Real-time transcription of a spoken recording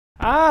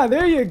Ah,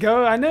 there you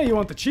go. I know you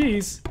want the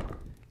cheese.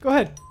 Go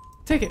ahead.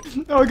 Take it.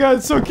 Oh god,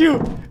 it's so cute.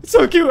 It's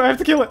so cute. I have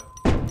to kill it.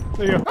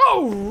 There you go.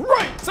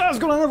 Alright, so how's it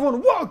going on,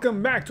 everyone?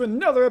 Welcome back to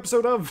another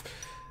episode of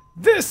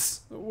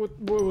this. What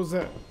was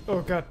that?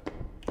 Oh god.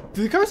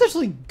 Did the cars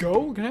actually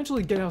go? Can I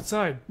actually get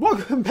outside?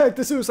 Welcome back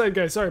to Suicide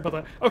Guys. Sorry about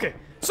that. Okay,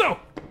 so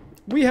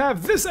we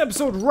have this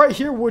episode right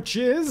here, which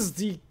is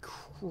the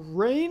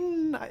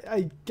crane.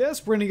 I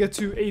guess we're gonna get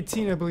to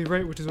 18, I believe,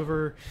 right? Which is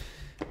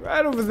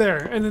right over there.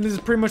 And then this is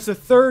pretty much the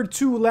third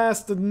to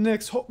last, the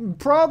next I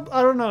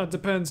don't know, it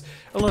depends.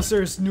 Unless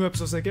there's new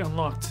episodes that get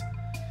unlocked.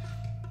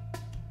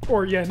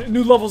 Or yeah,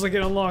 new levels that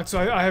get unlocked, so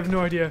I have no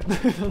idea.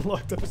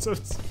 Unlocked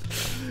episodes.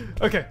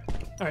 Okay,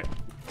 alright.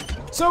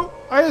 So,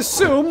 I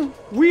assume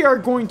we are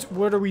going to...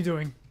 What are we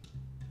doing?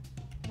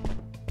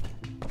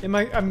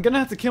 I'm gonna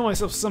have to kill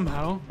myself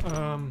somehow.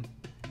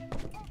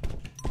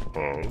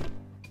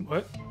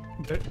 What?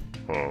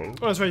 Oh,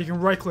 that's right, you can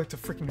right click to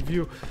freaking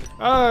view.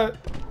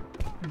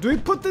 Do we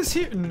put this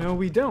here? No,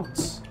 we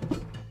don't.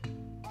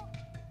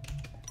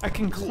 I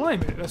can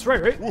climb it, that's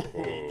right?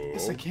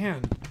 Yes, I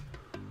can.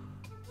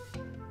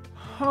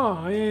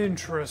 Huh,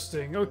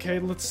 interesting. Okay,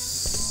 let's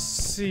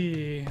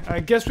see. I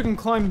guess we can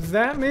climb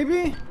that,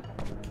 maybe?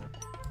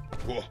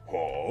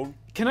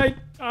 Can I?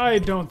 I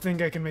don't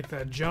think I can make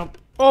that jump.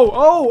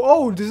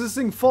 Oh, does this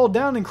thing fall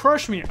down and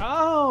crush me?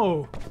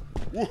 Oh!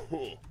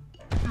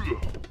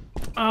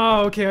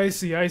 Oh, okay, I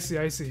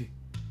see.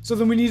 So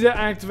then we need to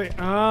activate,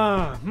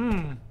 well,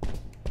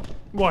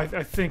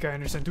 I think I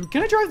understand. Dude,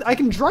 can I drive? I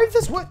can drive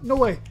this? What? No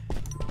way.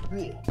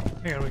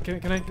 Hang on, wait,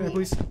 can I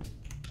please?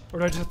 Or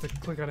do I just have to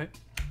click on it?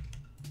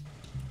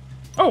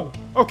 Oh,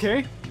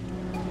 okay.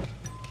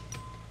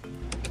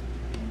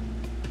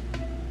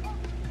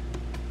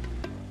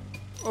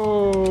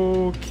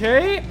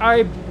 Okay,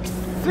 I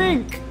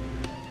think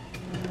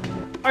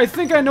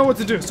I know what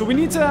to do. So we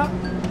need to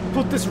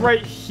put this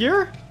right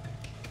here.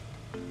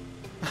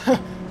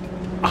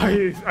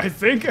 I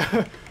think.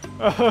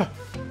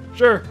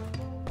 Sure.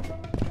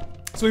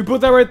 So we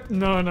put that right.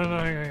 No,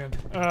 hang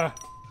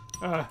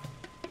on.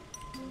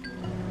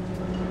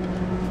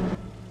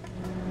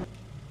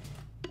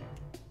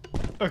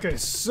 Okay,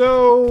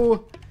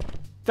 so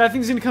that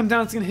thing's gonna come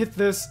down. It's gonna hit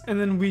this, and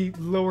then we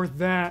lower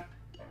that.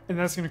 And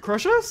that's gonna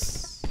crush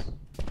us?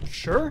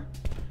 Sure.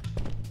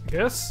 I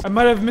guess. I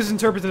might have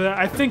misinterpreted that.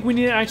 I think we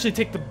need to actually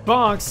take the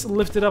box,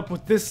 lift it up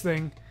with this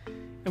thing.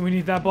 And we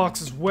need that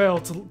box as well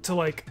to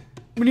like...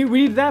 We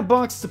need that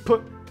box to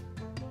put...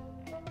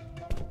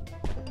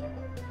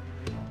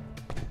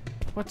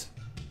 What?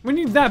 We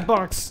need that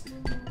box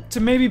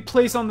to maybe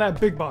place on that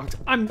big box.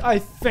 I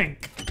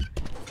think.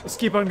 Let's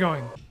keep on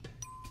going.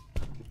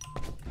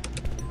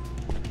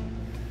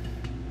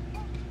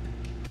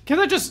 Can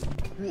I just...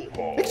 I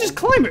can just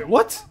climb it.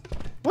 What?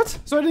 What?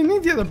 So I didn't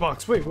need the other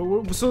box. Wait,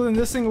 so then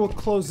this thing will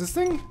close this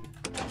thing?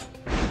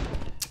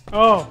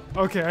 Oh,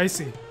 okay, I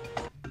see.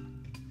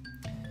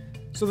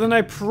 So then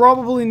I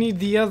probably need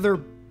the other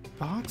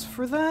box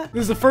for that?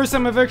 This is the first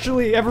time I've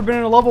actually ever been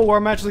in a level where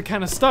I'm actually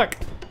kind of stuck.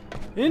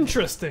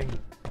 Interesting.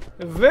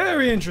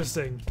 Very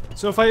interesting.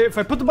 So if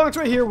I put the box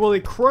right here, will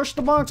it crush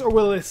the box or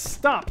will it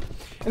stop?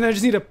 And then I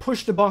just need to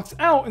push the box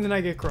out and then I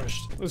get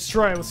crushed. Let's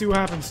try it. Let's see what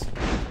happens.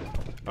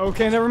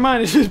 Okay, never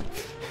mind. It's just...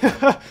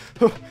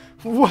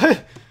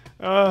 What?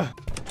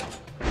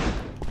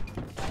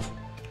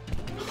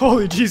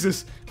 Holy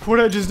Jesus. What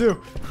did I just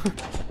do?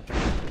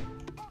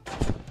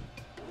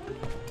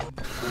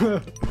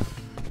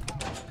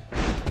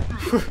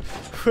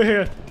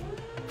 Wait.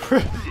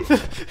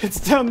 It's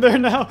down there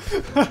now.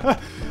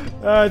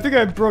 I think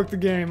I broke the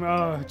game.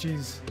 Oh,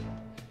 jeez.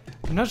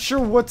 I'm not sure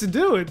what to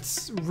do.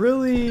 It's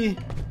really...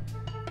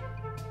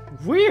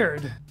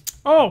 weird.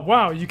 Oh,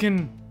 wow. You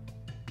can...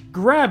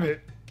 grab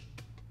it.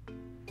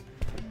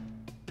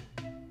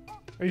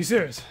 Are you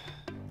serious?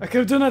 I could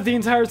have done that the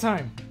entire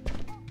time.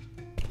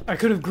 I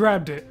could have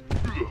grabbed it.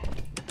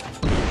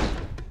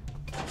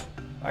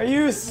 Are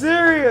you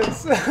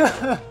serious?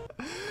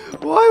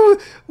 Why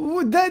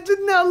would that did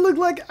not look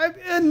like...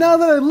 and now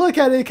that I look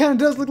at it, it kind of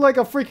does look like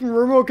a freaking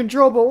remote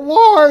control, but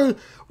why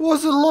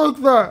was it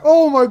like that?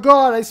 Oh my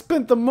god, I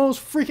spent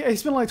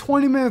like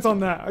 20 minutes on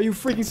that. Are you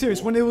freaking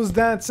serious? When it was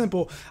that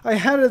simple. I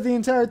had it the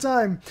entire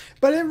time,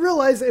 but I didn't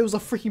realize it was a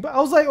freaking... I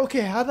was like,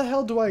 okay, how the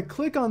hell do I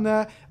click on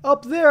that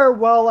up there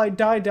while I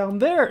die down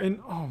there? And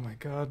oh my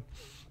god.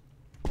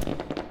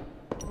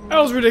 That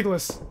was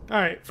ridiculous.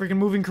 Alright, freaking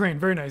moving crane.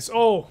 Very nice.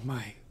 Oh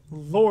my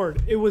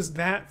lord. It was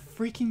that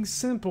freaking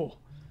simple.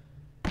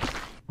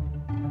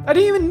 I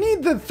didn't even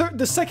need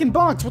the second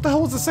box. What the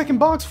hell was the second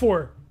box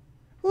for?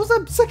 What was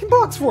that second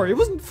box for? It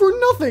wasn't for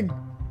nothing.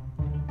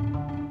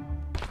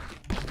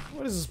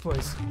 What is this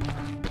place?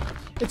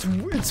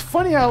 It's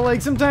funny how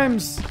like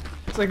sometimes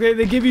it's like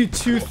they give you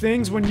two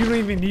things when you don't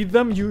even need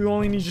them. You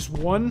only need just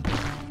one.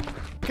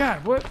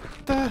 God, what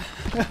the...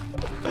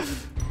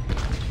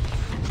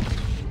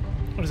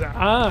 What is that?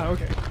 Ah,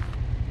 okay.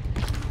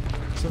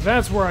 So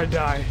that's where I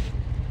die.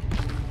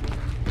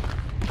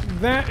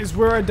 That is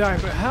where I die.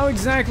 But how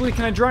exactly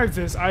can I drive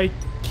this? I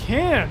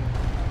can.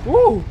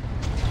 Woo!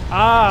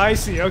 Ah, I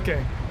see.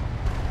 Okay.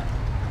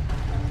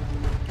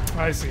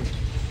 I see.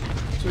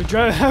 So we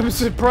try to. I'm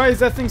surprised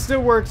that thing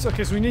still works.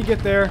 Okay, so we need to get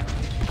there.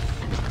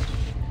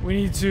 We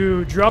need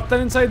to drop that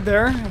inside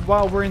there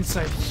while we're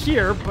inside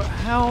here. But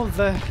how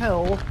the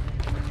hell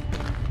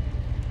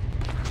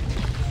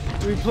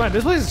do we plan?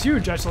 This place is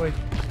huge, actually.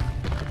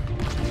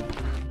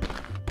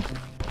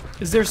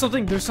 Is there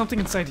something? There's something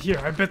inside here.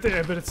 I bet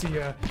it's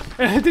the.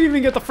 And I didn't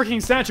even get the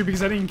freaking statue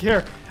because I didn't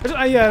care.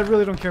 I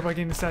really don't care about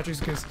getting the statues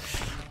because,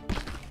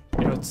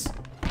 you know, it's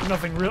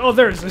nothing real. Oh,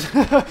 there it is.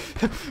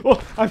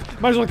 Well, I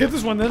might as well get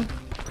this one then.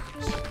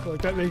 Just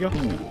like that. There you go.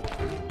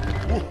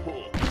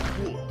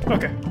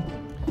 Okay.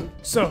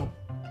 So,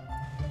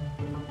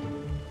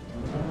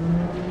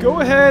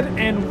 go ahead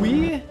and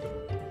we.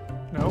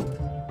 No.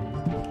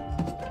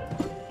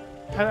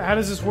 How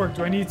does this work?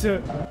 Do I need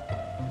to?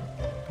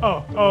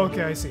 Oh,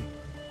 okay, I see.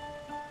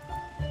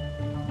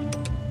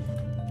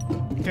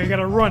 Okay, I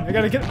gotta run. I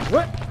gotta get.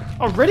 What?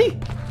 Already?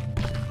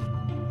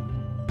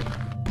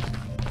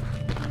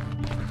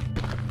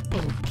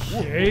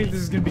 Okay, this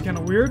is gonna be kind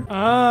of weird.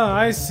 Ah,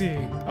 I see.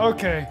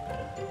 Okay.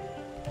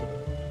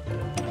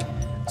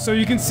 So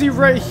you can see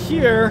right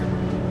here.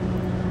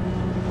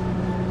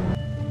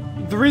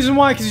 The reason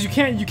why, because you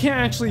can't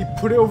actually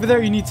put it over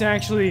there. You need to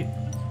actually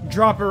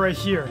drop it right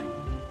here.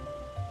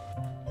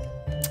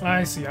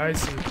 I see, I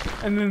see.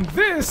 And then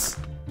this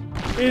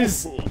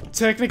is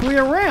technically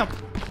a ramp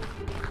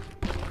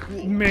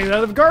made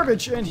out of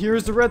garbage, and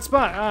here's the red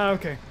spot. Ah,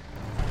 okay.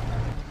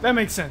 That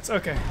makes sense.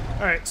 Okay.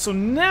 Alright, so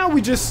now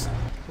we just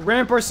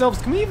ramp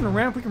ourselves. Can we even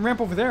ramp? We can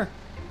ramp over there.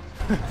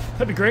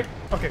 That'd be great.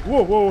 Okay,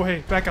 whoa, whoa,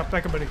 hey, back up,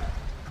 buddy.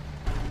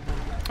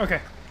 Okay.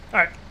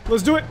 Alright,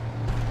 let's do it.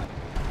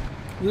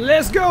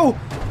 Let's go!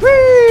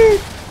 Whee!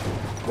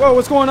 Whoa,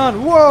 what's going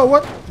on? Whoa,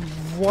 what?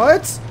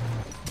 What?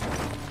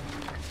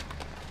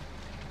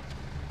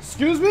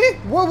 Excuse me?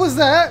 What was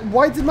that?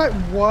 Why did my...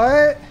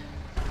 What?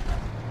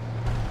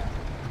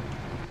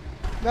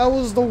 That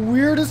was the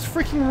weirdest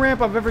freaking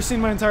ramp I've ever seen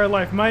in my entire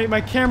life.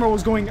 My camera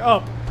was going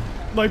up.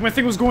 Like, my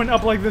thing was going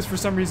up like this for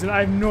some reason. I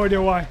have no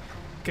idea why.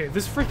 Okay,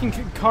 this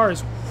freaking car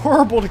is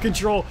horrible to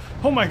control.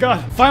 Oh my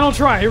god. Final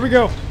try. Here we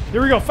go.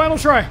 Here we go. Final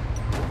try.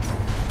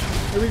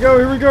 Here we go.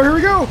 Here we go. Here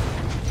we go.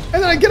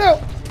 And then I get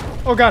out.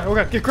 Oh god. Oh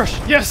god. Get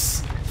crushed.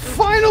 Yes.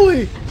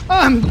 Finally.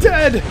 I'm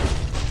dead.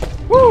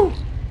 Woo.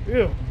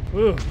 Ew.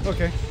 Ooh,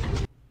 okay.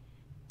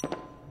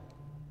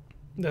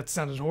 That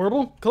sounded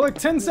horrible. Collect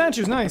 10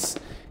 statues, nice.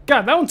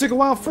 God, that one took a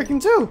while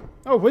freaking too.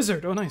 Oh,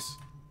 wizard, oh nice.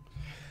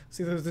 Let's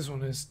see what this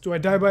one is. Do I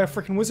die by a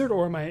freaking wizard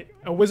or am I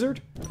a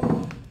wizard?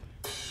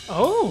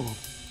 Oh.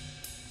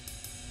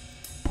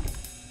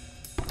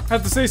 I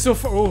have to say so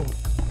far. Oh,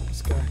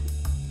 this guy.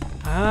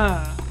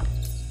 Ah.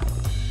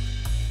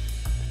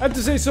 I have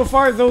to say so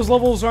far those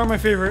levels are my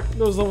favorite.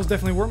 Those levels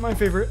definitely weren't my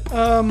favorite.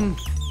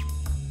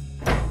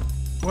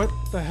 What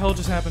the hell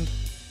just happened?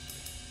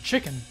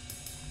 Chicken.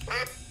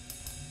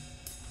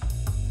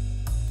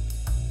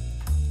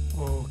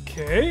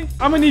 Okay.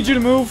 I'm gonna need you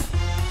to move.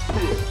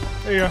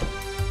 There you go.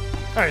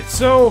 Alright,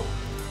 so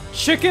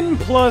chicken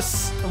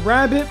plus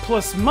rabbit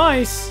plus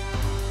mice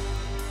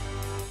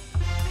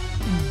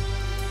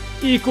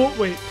equal,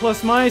 wait,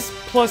 plus mice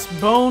plus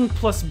bone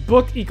plus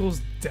book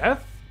equals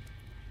death?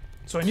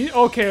 So I need,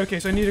 okay,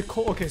 so I need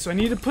to, okay, so I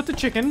need to put the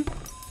chicken,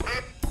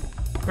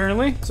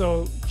 apparently,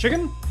 so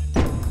chicken?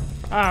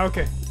 Ah,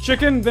 okay,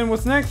 chicken, then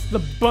what's next? The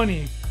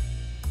bunny.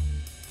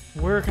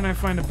 Where can I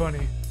find a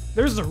bunny?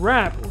 There's the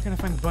rat, where can I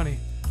find the bunny?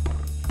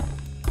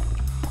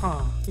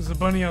 Huh, is the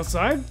bunny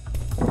outside?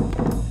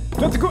 Do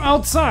I have to go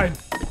outside?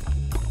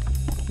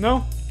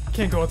 No?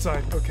 Can't go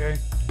outside, okay.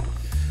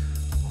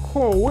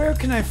 Oh, where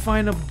can I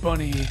find a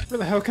bunny? Where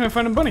the hell can I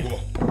find a bunny?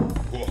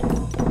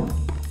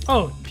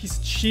 Oh, piece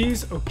of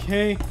cheese,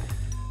 okay.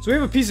 So we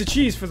have a piece of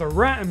cheese for the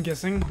rat, I'm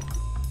guessing.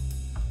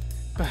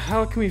 But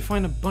how can we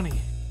find a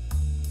bunny?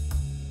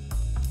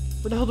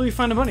 Where the hell do we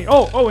find a bunny?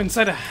 Oh,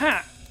 inside a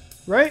hat,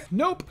 right?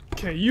 Nope.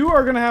 Okay, you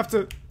are gonna have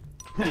to...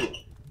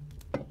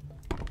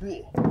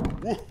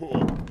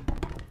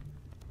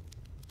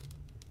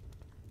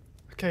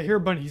 Okay, I hear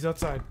a bunny, he's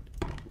outside.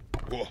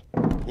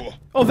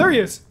 Oh, there he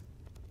is!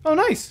 Oh,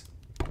 nice!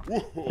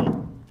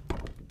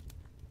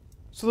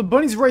 So the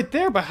bunny's right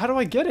there, but how do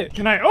I get it?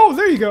 Can I? Oh,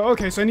 there you go.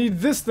 Okay, so I need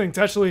this thing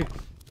to actually...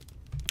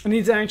 I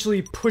need to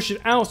actually push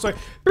it out, so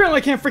apparently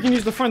I can't freaking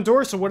use the front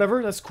door, so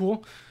whatever, that's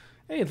cool.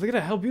 Hey, look at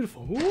that, how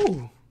beautiful.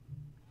 Ooh.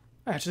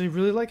 I actually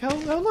really like how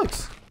it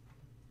looks.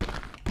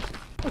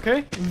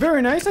 Okay,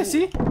 very nice, I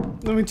see.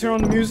 Let me turn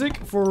on the music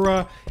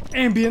for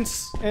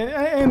ambience,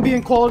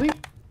 ambient quality.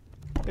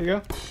 There you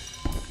go.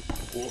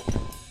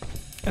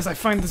 As I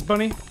find this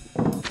bunny.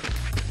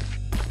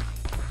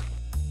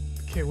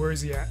 Okay, where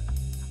is he at?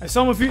 I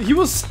saw him a few... He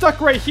was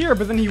stuck right here,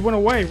 but then he went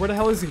away. Where the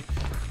hell is he?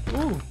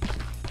 Ooh.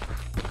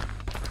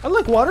 I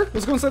like water.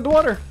 Let's go inside the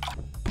water.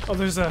 Oh,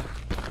 there's a...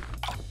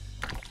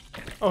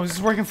 Oh, this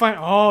is where I can find...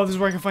 Oh, this is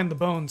where I can find the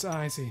bones.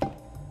 Ah, I see.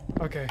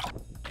 Okay.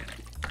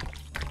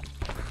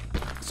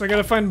 So I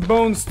gotta find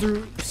bones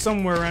through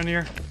somewhere around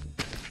here.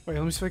 Wait,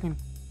 let me see if I can...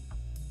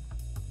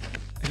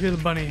 hear the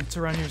bunny. It's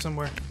around here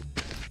somewhere.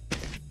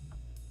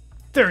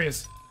 There he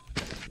is.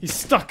 He's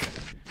stuck.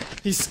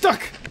 He's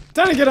stuck.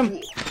 Time to get him.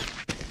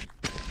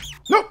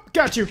 Nope,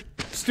 got you.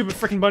 Stupid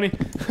freaking bunny.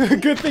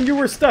 Good thing you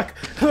were stuck.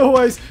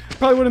 Otherwise,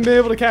 probably wouldn't be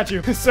able to catch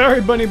you.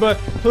 Sorry, bunny, but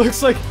it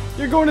looks like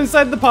you're going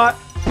inside the pot.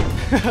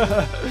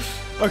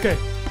 Okay.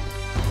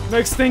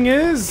 Next thing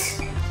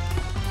is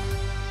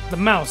the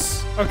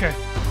mouse. Okay.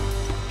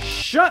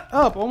 Shut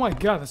up! Oh my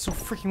god, that's so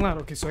freaking loud.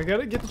 Okay, so I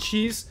gotta get the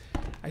cheese.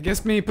 I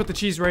guess maybe put the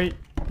cheese right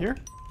here.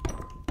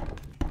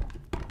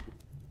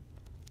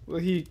 Will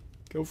he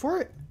go for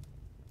it?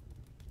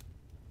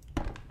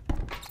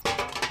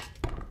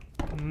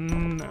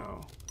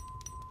 No.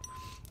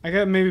 I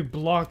gotta maybe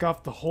block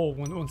off the hole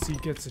once he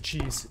gets the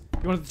cheese.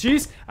 You want the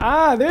cheese?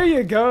 Ah, there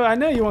you go. I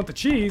know you want the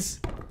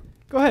cheese.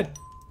 Go ahead.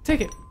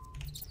 Take it.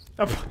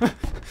 Oh,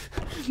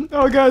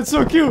 oh god, it's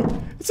so cute.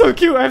 It's so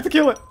cute. I have to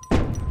kill it.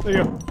 There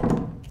you go.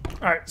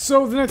 Alright,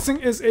 so the next thing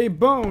is a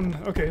bone.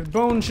 Okay, the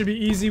bone should be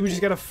easy. We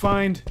just gotta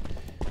find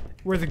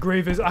where the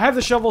grave is. I have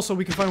the shovel so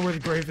we can find where the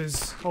grave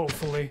is,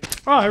 hopefully.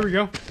 Oh, here we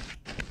go.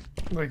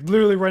 Like,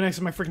 literally right next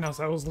to my freaking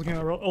house. I was looking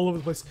all over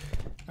the place.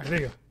 Alright,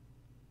 there you go.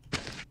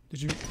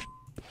 Did you...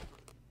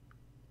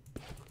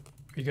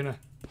 Are you gonna...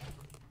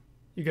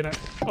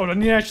 Oh, I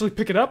need to actually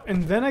pick it up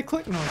and then I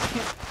click? No, I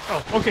can't.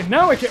 Oh, okay,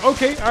 now I can.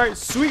 Okay, alright,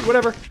 sweet,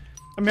 whatever.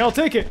 I mean, I'll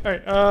take it.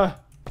 Alright,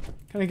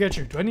 can I get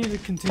you? Do I need to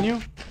continue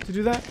to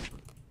do that?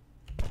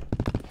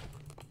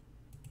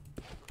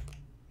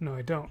 No,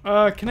 I don't.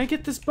 Can I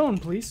get this bone,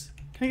 please?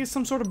 Can I get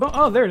some sort of bone?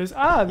 Oh, there it is.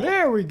 Ah,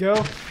 there we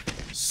go.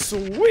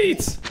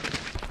 Sweet!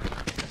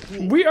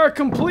 We are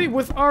complete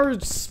with our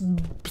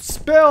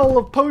spell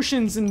of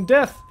potions and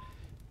death.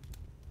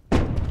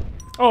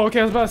 Oh,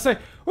 okay, I was about to say.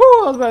 Woo,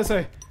 I was about to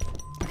say.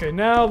 Okay,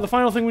 now the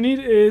final thing we need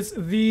is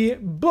the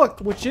book,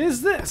 which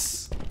is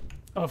this.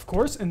 Of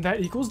course, and that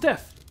equals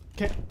death.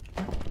 Okay.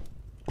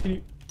 Can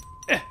you...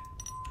 Can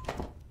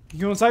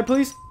you go inside,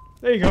 please?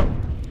 There you go.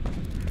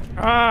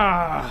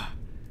 Ah!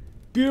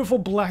 Beautiful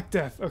black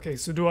death. Okay,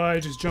 so do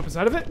I just jump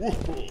inside of it?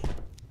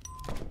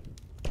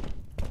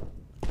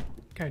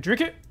 Can I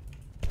drink it?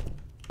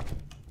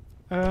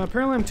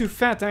 Apparently I'm too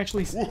fat to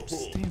actually stay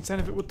inside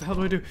of it. What the hell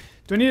do I do?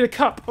 Do I need a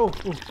cup? Oh,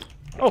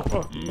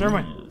 never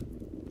mind.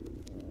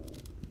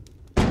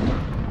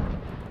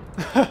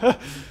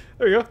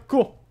 There you go.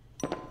 Cool.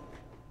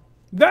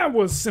 That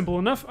was simple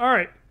enough.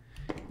 Alright.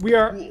 We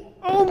are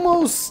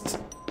almost...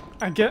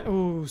 I get...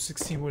 Oh,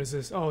 16. What is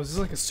this? Oh, is this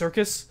like a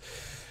circus?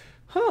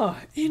 Huh.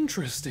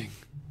 Interesting.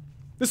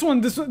 This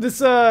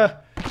episode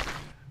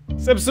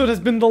has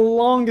been the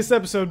longest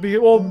episode.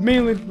 Well,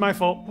 mainly my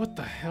fault. What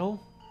the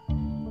hell?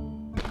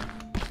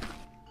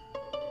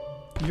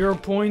 0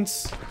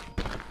 points.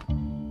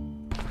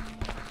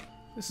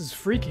 This is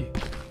freaky.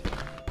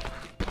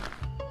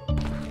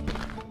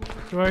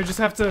 Do I just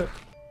have to...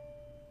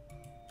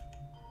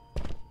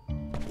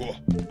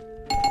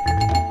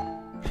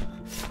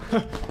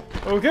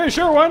 Okay,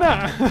 sure, why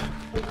not?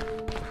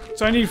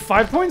 So I need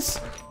 5 points?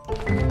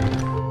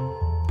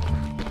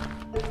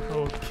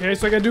 Okay,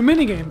 so I gotta do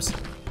mini games.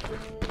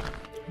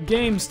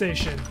 Game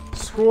station.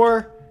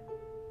 Score.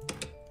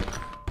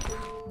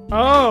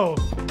 Oh.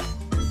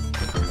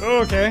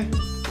 Okay.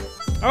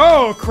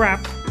 Oh,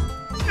 crap.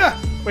 Yeah.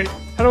 Wait,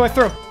 how do I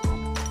throw?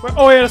 Wait,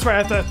 oh, yeah, that's right.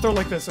 I have to throw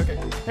like this. Okay.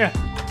 Yeah.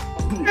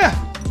 Yeah.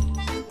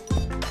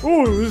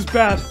 Ooh, this is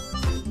bad.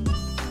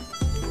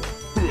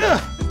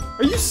 Yeah.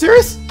 Are you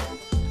serious?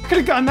 I could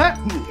have gotten that.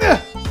 Yeah.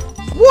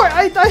 What?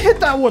 I hit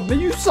that one.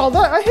 You saw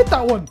that? I hit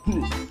that one.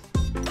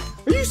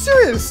 Are you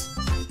serious?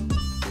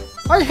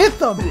 I hit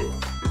them.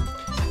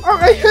 Oh,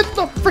 I hit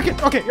the freaking.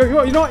 Okay,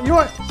 you know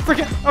what?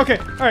 Freaking. Okay,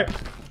 all right.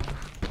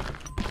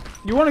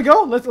 You want to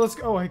go? Let's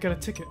go. Oh, I got a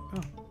ticket.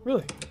 Oh,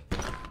 really?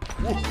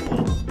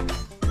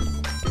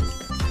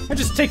 I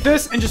just take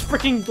this and just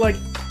freaking like.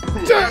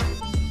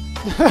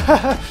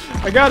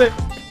 I got it.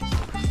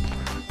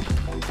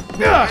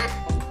 Yeah.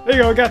 There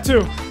you go. I got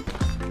 2.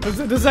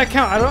 Does that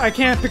count? I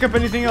can't pick up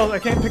anything else. I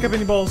can't pick up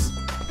any balls.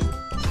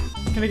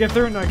 Can I get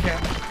through? No, I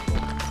can't.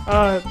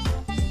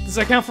 Does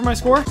that count for my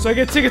score? So I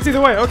get tickets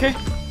either way. Okay.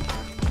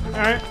 All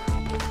right.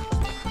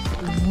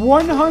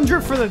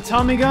 100 for the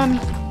Tommy gun.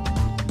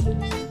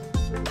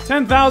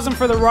 10,000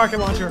 for the rocket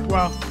launcher.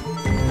 Wow.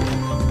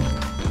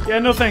 Yeah,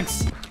 no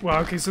thanks.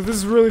 Wow. Okay, so this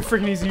is really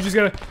freaking easy. You just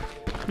gotta,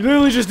 you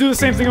literally just do the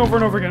same thing over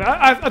and over again.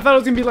 I thought it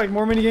was gonna be like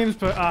more mini games,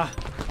 but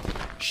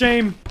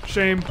shame.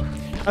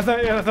 I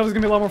thought it was gonna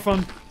be a lot more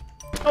fun.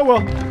 Oh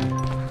well.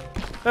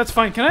 That's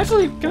fine. Can I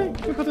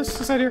put this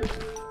aside here?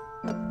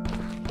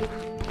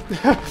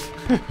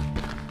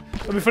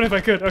 That'd be funny if I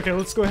could. Okay,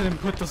 let's go ahead and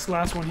put this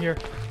last one here.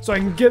 So I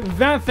can get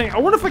that thing. I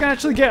wonder if I can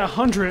actually get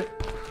 100.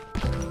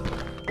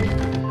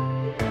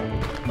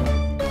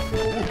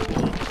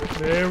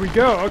 There we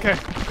go. Okay.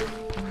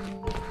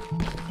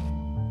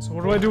 So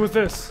what do I do with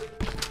this?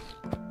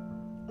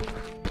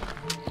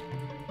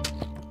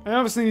 I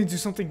obviously need to do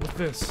something with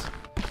this.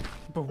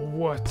 But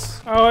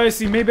what? Oh, I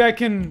see. Maybe I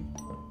can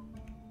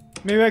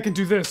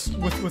do this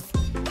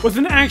with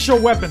an actual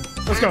weapon.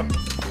 Let's go.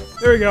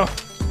 There we go.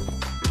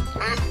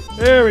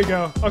 There we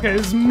go. Okay,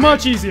 this is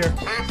much easier.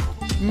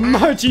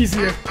 Much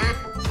easier.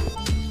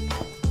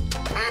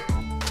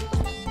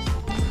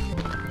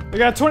 I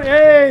got 20.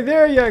 Hey,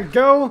 there you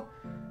go.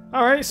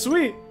 Alright,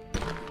 sweet.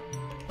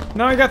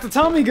 Now I got the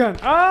Tommy gun.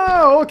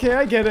 Oh, okay,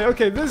 I get it.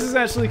 Okay, this is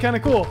actually kind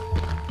of cool.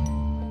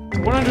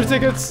 100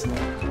 tickets.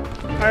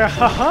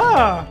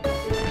 Haha.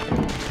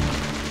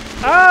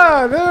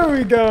 Ah, there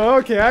we go.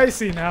 Okay, I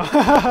see now.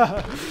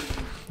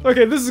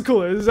 Okay, this is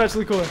cooler. This is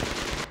actually cooler.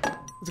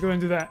 Let's go ahead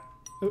and do that.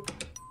 Oh,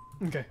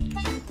 okay.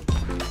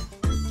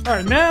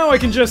 Alright, now I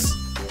can just...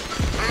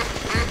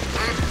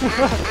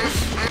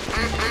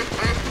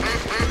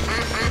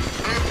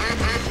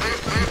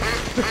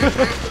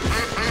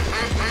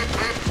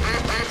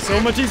 So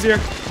much easier.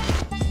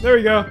 There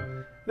we go.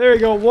 There we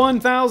go.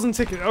 1,000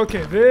 tickets.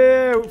 Okay,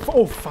 there.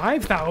 Oh,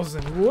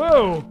 5,000.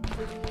 Whoa.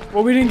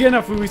 Well, we didn't get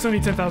enough. We still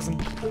need 10,000.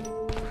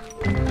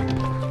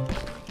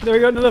 There we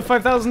go. Another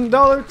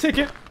 $5,000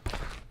 ticket.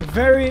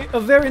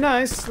 Very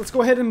nice. Let's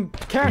go ahead and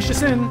cash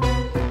this in.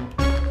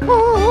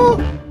 Oh.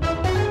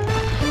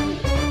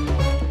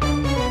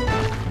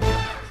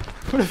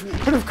 What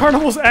if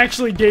Carnivals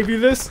actually gave you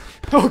this?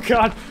 Oh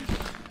god.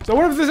 So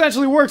what if this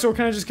actually works, or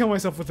can I just kill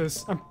myself with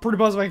this? I'm pretty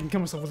positive I can kill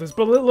myself with this,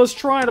 but let's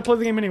try to play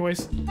the game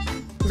anyways.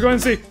 Let's go ahead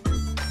and see.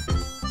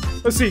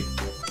 Let's see.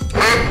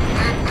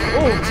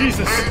 Oh,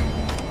 Jesus.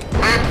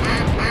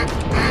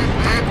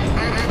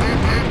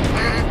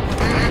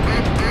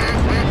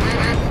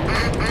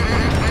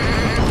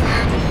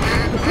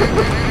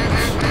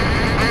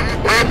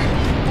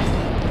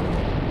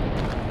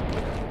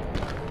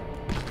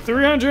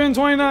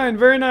 $329,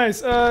 very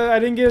nice. I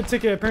didn't get a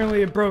ticket,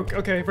 apparently it broke.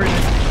 Okay, very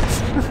nice.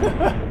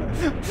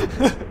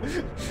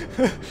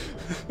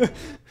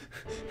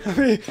 I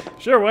mean,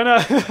 sure, why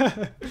not?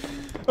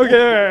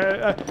 Okay,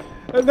 alright.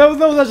 That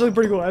was actually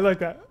pretty cool. I like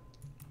that.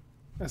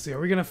 Let's see, are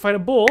we gonna fight a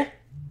bull?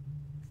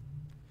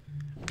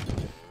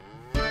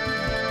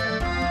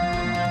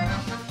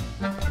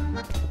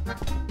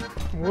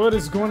 What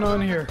is going on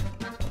here?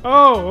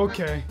 Oh,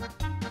 okay.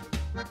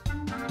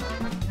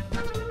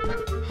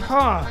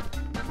 Huh.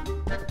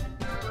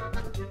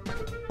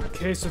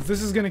 Okay, so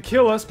this is gonna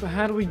kill us, but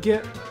how do we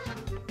get...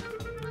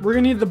 We're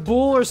gonna need the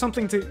bull or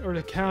something to... or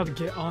the cow to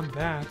get on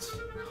that.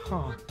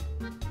 Huh.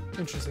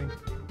 Interesting.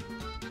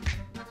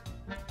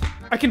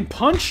 I can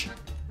punch?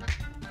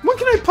 What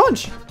can I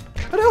punch?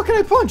 How the hell can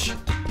I punch?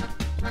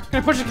 Can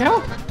I punch a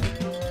cow?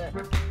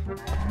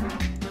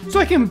 So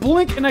I can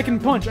blink and I can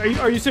punch.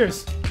 Are you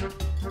serious?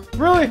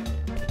 Really?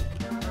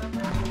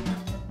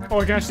 Oh,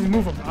 I can actually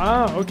move him.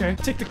 Ah, okay.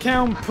 Take the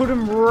cow and put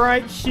him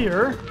right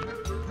here.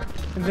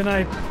 And then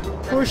I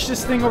push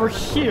this thing over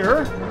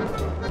here.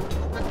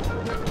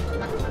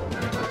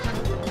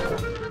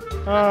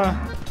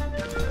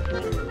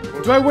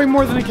 Do I weigh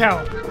more than a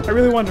cow? I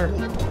really wonder.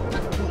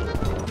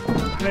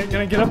 Can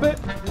I get up it?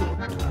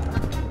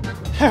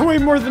 I weigh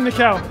more than a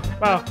cow.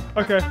 Wow,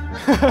 okay.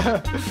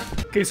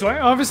 Okay, so I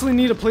obviously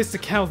need to place the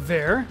cow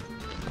there.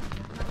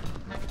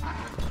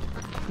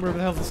 Wherever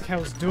the hell this cow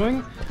is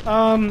doing.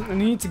 I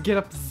need to get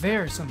up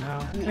there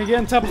somehow. And get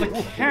on top of the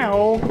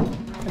cow.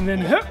 And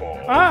then,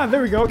 ah,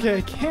 there we go. Okay,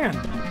 I can.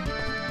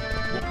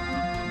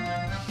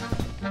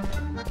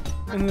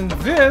 And then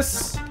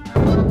this.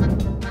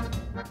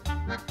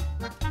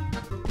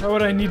 Why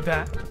would I need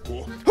that?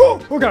 Oh,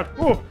 oh god.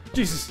 Oh,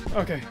 Jesus.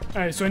 Okay.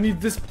 Alright, so I need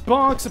this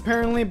box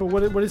apparently, but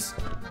what is...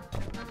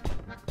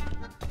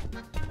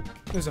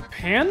 There's a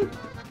pan?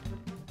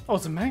 Oh,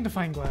 it's a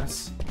magnifying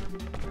glass.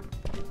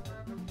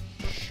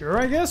 Sure,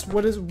 I guess.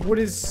 What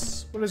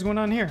is going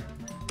on here?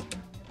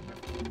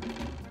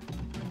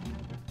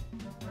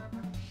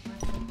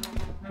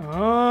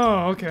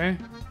 Oh, okay.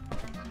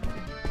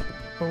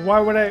 But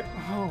why would I...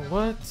 Oh,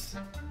 what?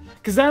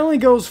 Because that only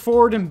goes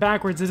forward and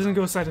backwards. It doesn't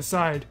go side to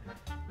side.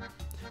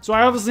 So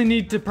I obviously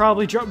need to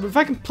probably drop... But if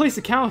I can place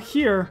a cow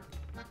here,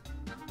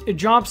 it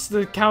drops,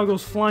 the cow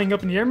goes flying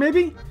up in the air,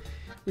 maybe?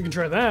 We can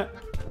try that.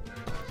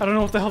 I don't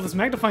know what the hell this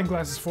magnifying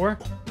glass is for.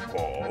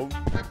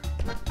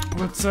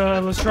 Let's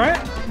try it.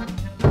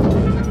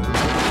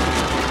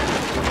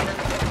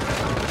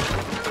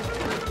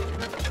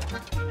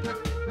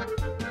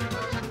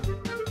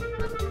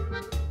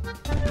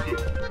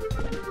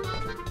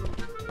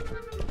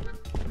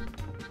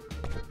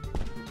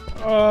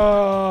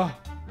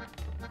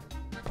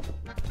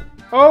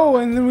 Oh,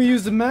 and then we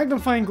use the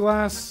magnifying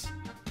glass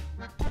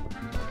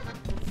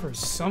for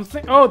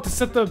something. Oh, to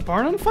set the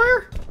barn on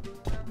fire?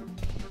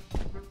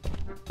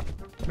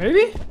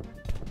 Maybe?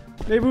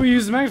 Maybe we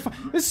use the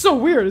magnifying... This is so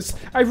weird.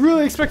 I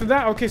really expected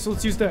that. Okay, so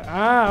let's use that.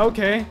 Ah,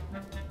 okay.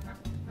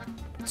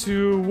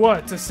 To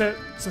what? To set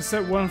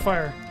what on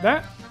fire?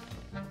 That?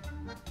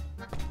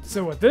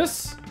 So what?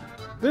 This?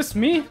 This?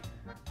 Me?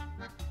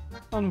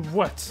 On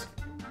what?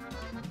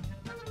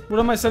 What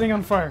am I setting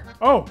on fire?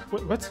 Oh,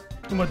 what?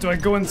 What, do I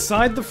go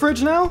inside the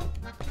fridge now?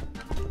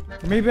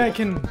 Maybe I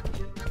can...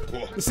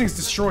 This thing's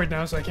destroyed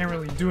now, so I can't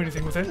really do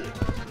anything with it.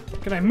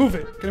 Can I move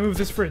it? Can I move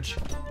this fridge?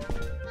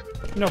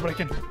 No, but I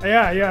can.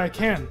 Yeah, I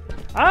can.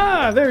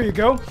 Ah, there you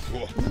go.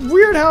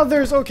 Weird how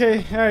there's...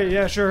 Okay, alright,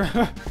 yeah, sure.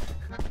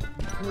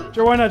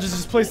 Sure, why not?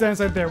 Just place that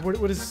inside there.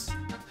 What is...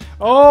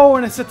 Oh,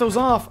 and I set those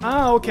off.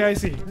 Ah, okay, I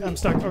see. I'm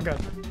stuck. Oh, God.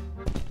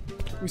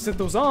 We set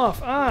those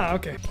off. Ah,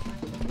 okay.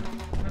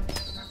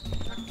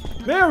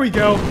 There we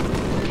go.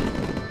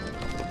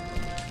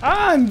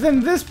 Ah, and then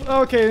this...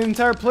 Okay, the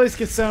entire place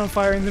gets set on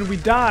fire, and then we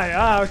die.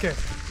 Ah, okay.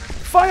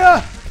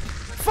 Fire!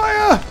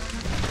 Fire!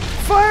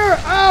 Fire!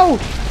 Ow!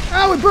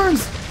 Ow, it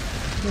burns!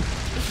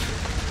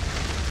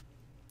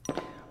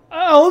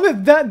 Oh,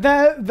 look at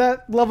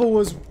that level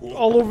was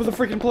all over the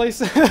freaking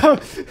place.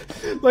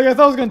 Like, I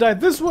thought I was gonna die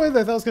this way, I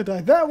thought I was gonna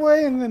die that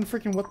way, and then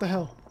freaking what the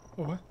hell?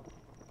 Oh, what?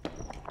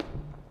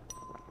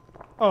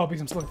 Oh,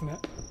 because I'm selecting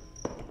that.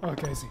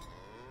 Okay, I see.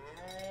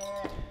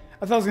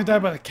 I thought I was gonna die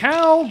by the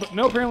cow, but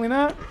no, apparently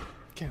not.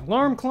 Okay,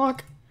 alarm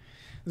clock.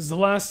 This is the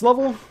last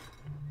level.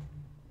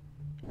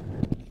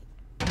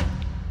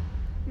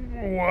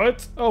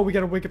 What? Oh, we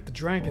gotta wake up the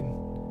dragon.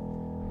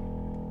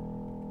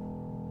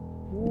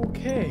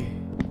 Okay.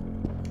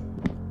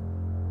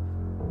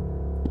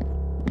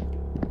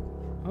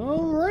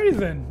 Alrighty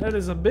then. That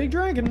is a big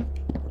dragon.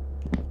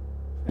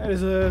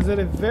 Is that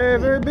a very,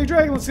 very big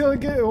dragon? Let's see how it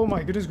get. Oh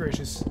my goodness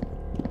gracious.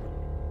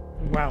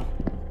 Wow.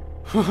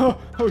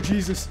 Oh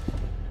Jesus.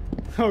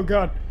 Oh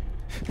God.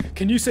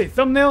 Can you say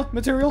thumbnail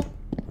material?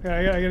 Yeah,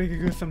 I gotta get a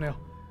good thumbnail.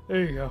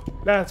 There you go.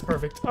 That's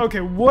perfect.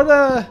 Okay, what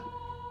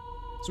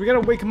so we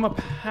gotta wake him up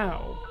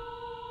how?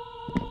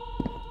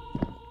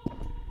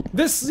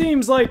 This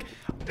seems like,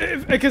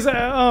 because me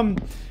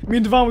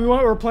and Devon, we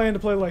were planning to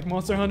play like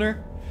Monster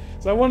Hunter,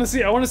 so I want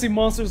to see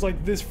monsters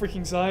like this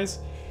freaking size.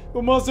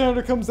 When Monster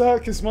Hunter comes out,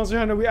 because Monster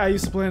Hunter, I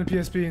used to play on the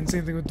PSP, and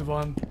same thing with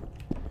Devon.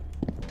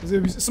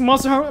 So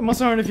Monster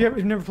Hunter, if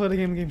you've never played the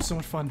game is so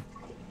much fun.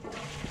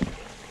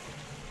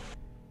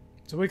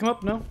 So wake him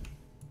up? No.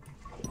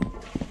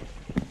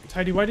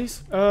 Tidy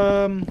whities.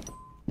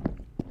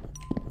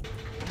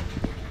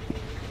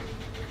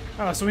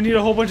 Ah, so we need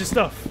a whole bunch of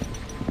stuff.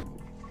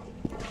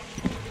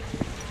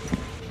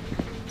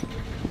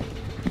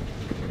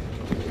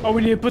 Oh,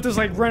 we need to put this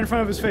like right in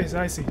front of his face.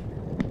 I see.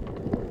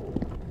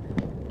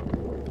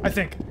 I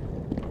think.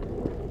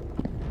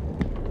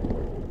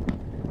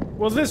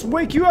 Will this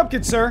wake you up,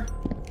 good sir?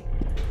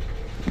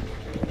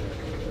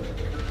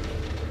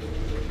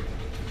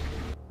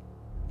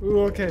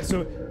 Ooh, okay,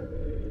 so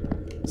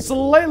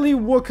slightly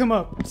woke him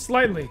up.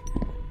 Slightly.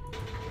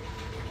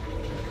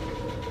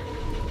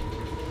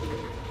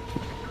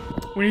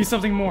 We need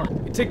something more.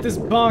 We take this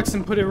box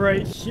and put it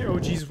right here. Oh,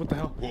 Jesus, what the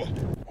hell?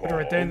 Put it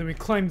right there, and then we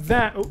climb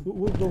that.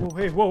 Oh,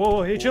 hey,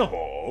 whoa, hey, chill.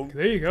 Okay,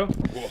 there you go.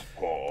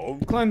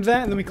 Climb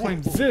that, and then we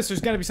climb this. There's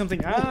gotta be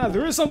something. Ah,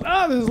 there is something.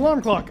 Ah, there's an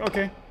alarm clock.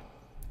 Okay.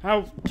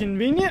 How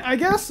convenient, I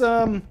guess,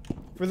 for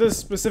this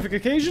specific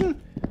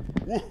occasion.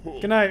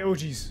 Good night. Oh,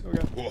 jeez. Oh,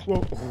 God.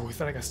 Whoa. Oh, I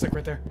thought I got stuck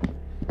right there.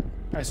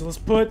 Alright, so let's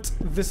put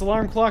this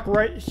alarm clock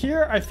right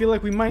here. I feel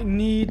like we might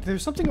need...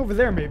 There's something over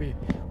there, maybe.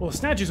 Well, the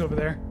statue's over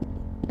there.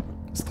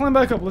 Let's climb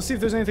back up. Let's see if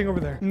there's anything over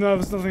there. No,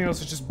 there's nothing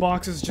else. It's just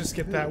boxes. Just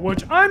get that.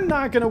 Which I'm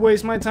not going to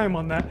waste my time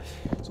on that.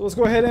 So let's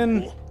go ahead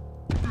and...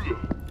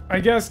 I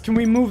guess, can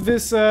we move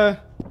this,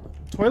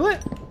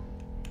 toilet?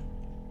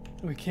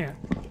 We can't.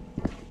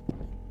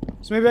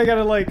 So maybe I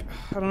gotta, like...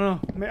 I don't know.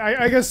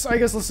 I guess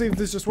let's see if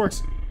this just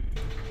works.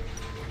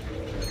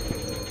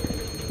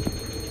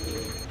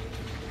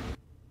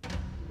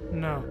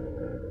 No.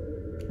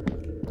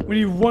 We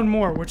need one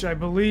more, which I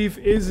believe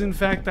is in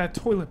fact that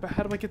toilet. But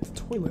how do I get the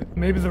toilet?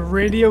 Maybe the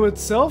radio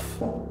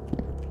itself?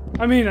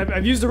 I mean,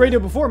 I've used the radio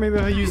before. Maybe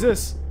I'll use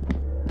this.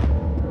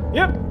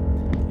 Yep.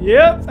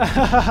 Yep.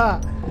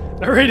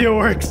 The radio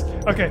works.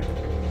 Okay.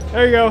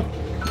 There you go.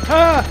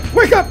 Ah!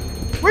 Wake up!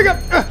 Wake up!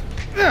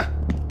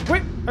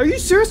 Wait, are you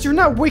serious? You're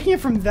not waking up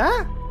from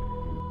that?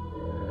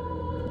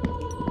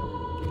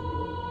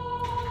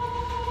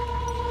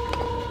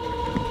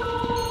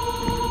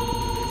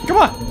 Come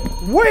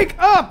on! Wake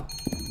up!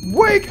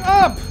 Wake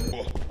up!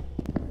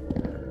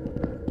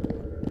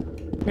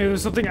 Maybe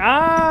there's something.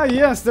 Ah,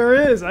 yes, there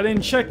is. I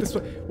didn't check this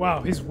way.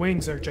 Wow, his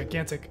wings are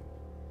gigantic.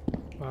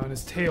 Wow, and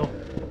his tail.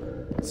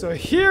 So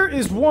here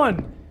is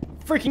one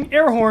freaking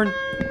air horn.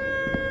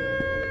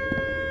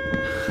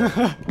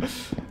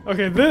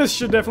 Okay, this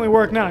should definitely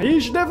work now. He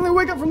should definitely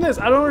wake up from this.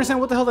 I don't understand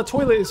what the hell the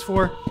toilet is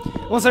for.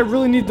 Unless I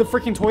really need the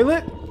freaking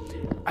toilet.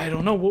 I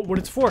don't know what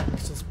it's for.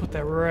 So let's put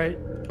that right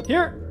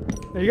here.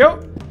 There you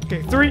go.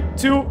 Okay, 3,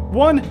 2,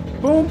 1.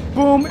 Boom,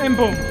 boom, and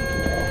boom.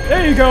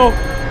 There you go.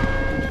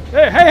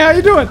 Hey, how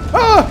you doing?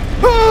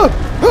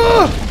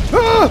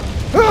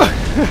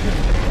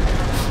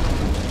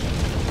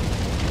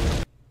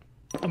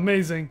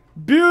 Amazing.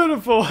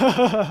 Beautiful.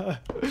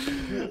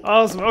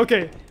 Awesome.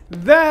 Okay,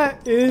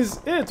 that is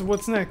it.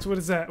 What's next? What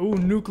is that? Ooh,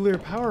 nuclear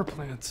power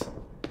plant.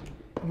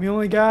 We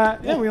only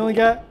got,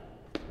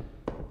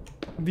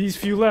 these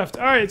few left.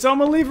 Alright, so I'm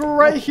gonna leave it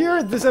right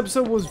here. This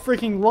episode was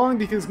freaking long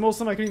because most of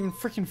them I couldn't even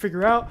freaking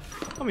figure out.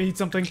 I'm gonna eat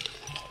something,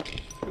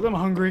 because I'm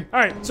hungry.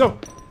 Alright, so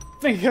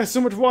thank you guys so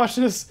much for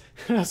watching this,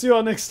 and I'll see you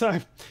all next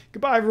time.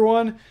 Goodbye,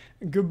 everyone.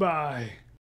 Goodbye.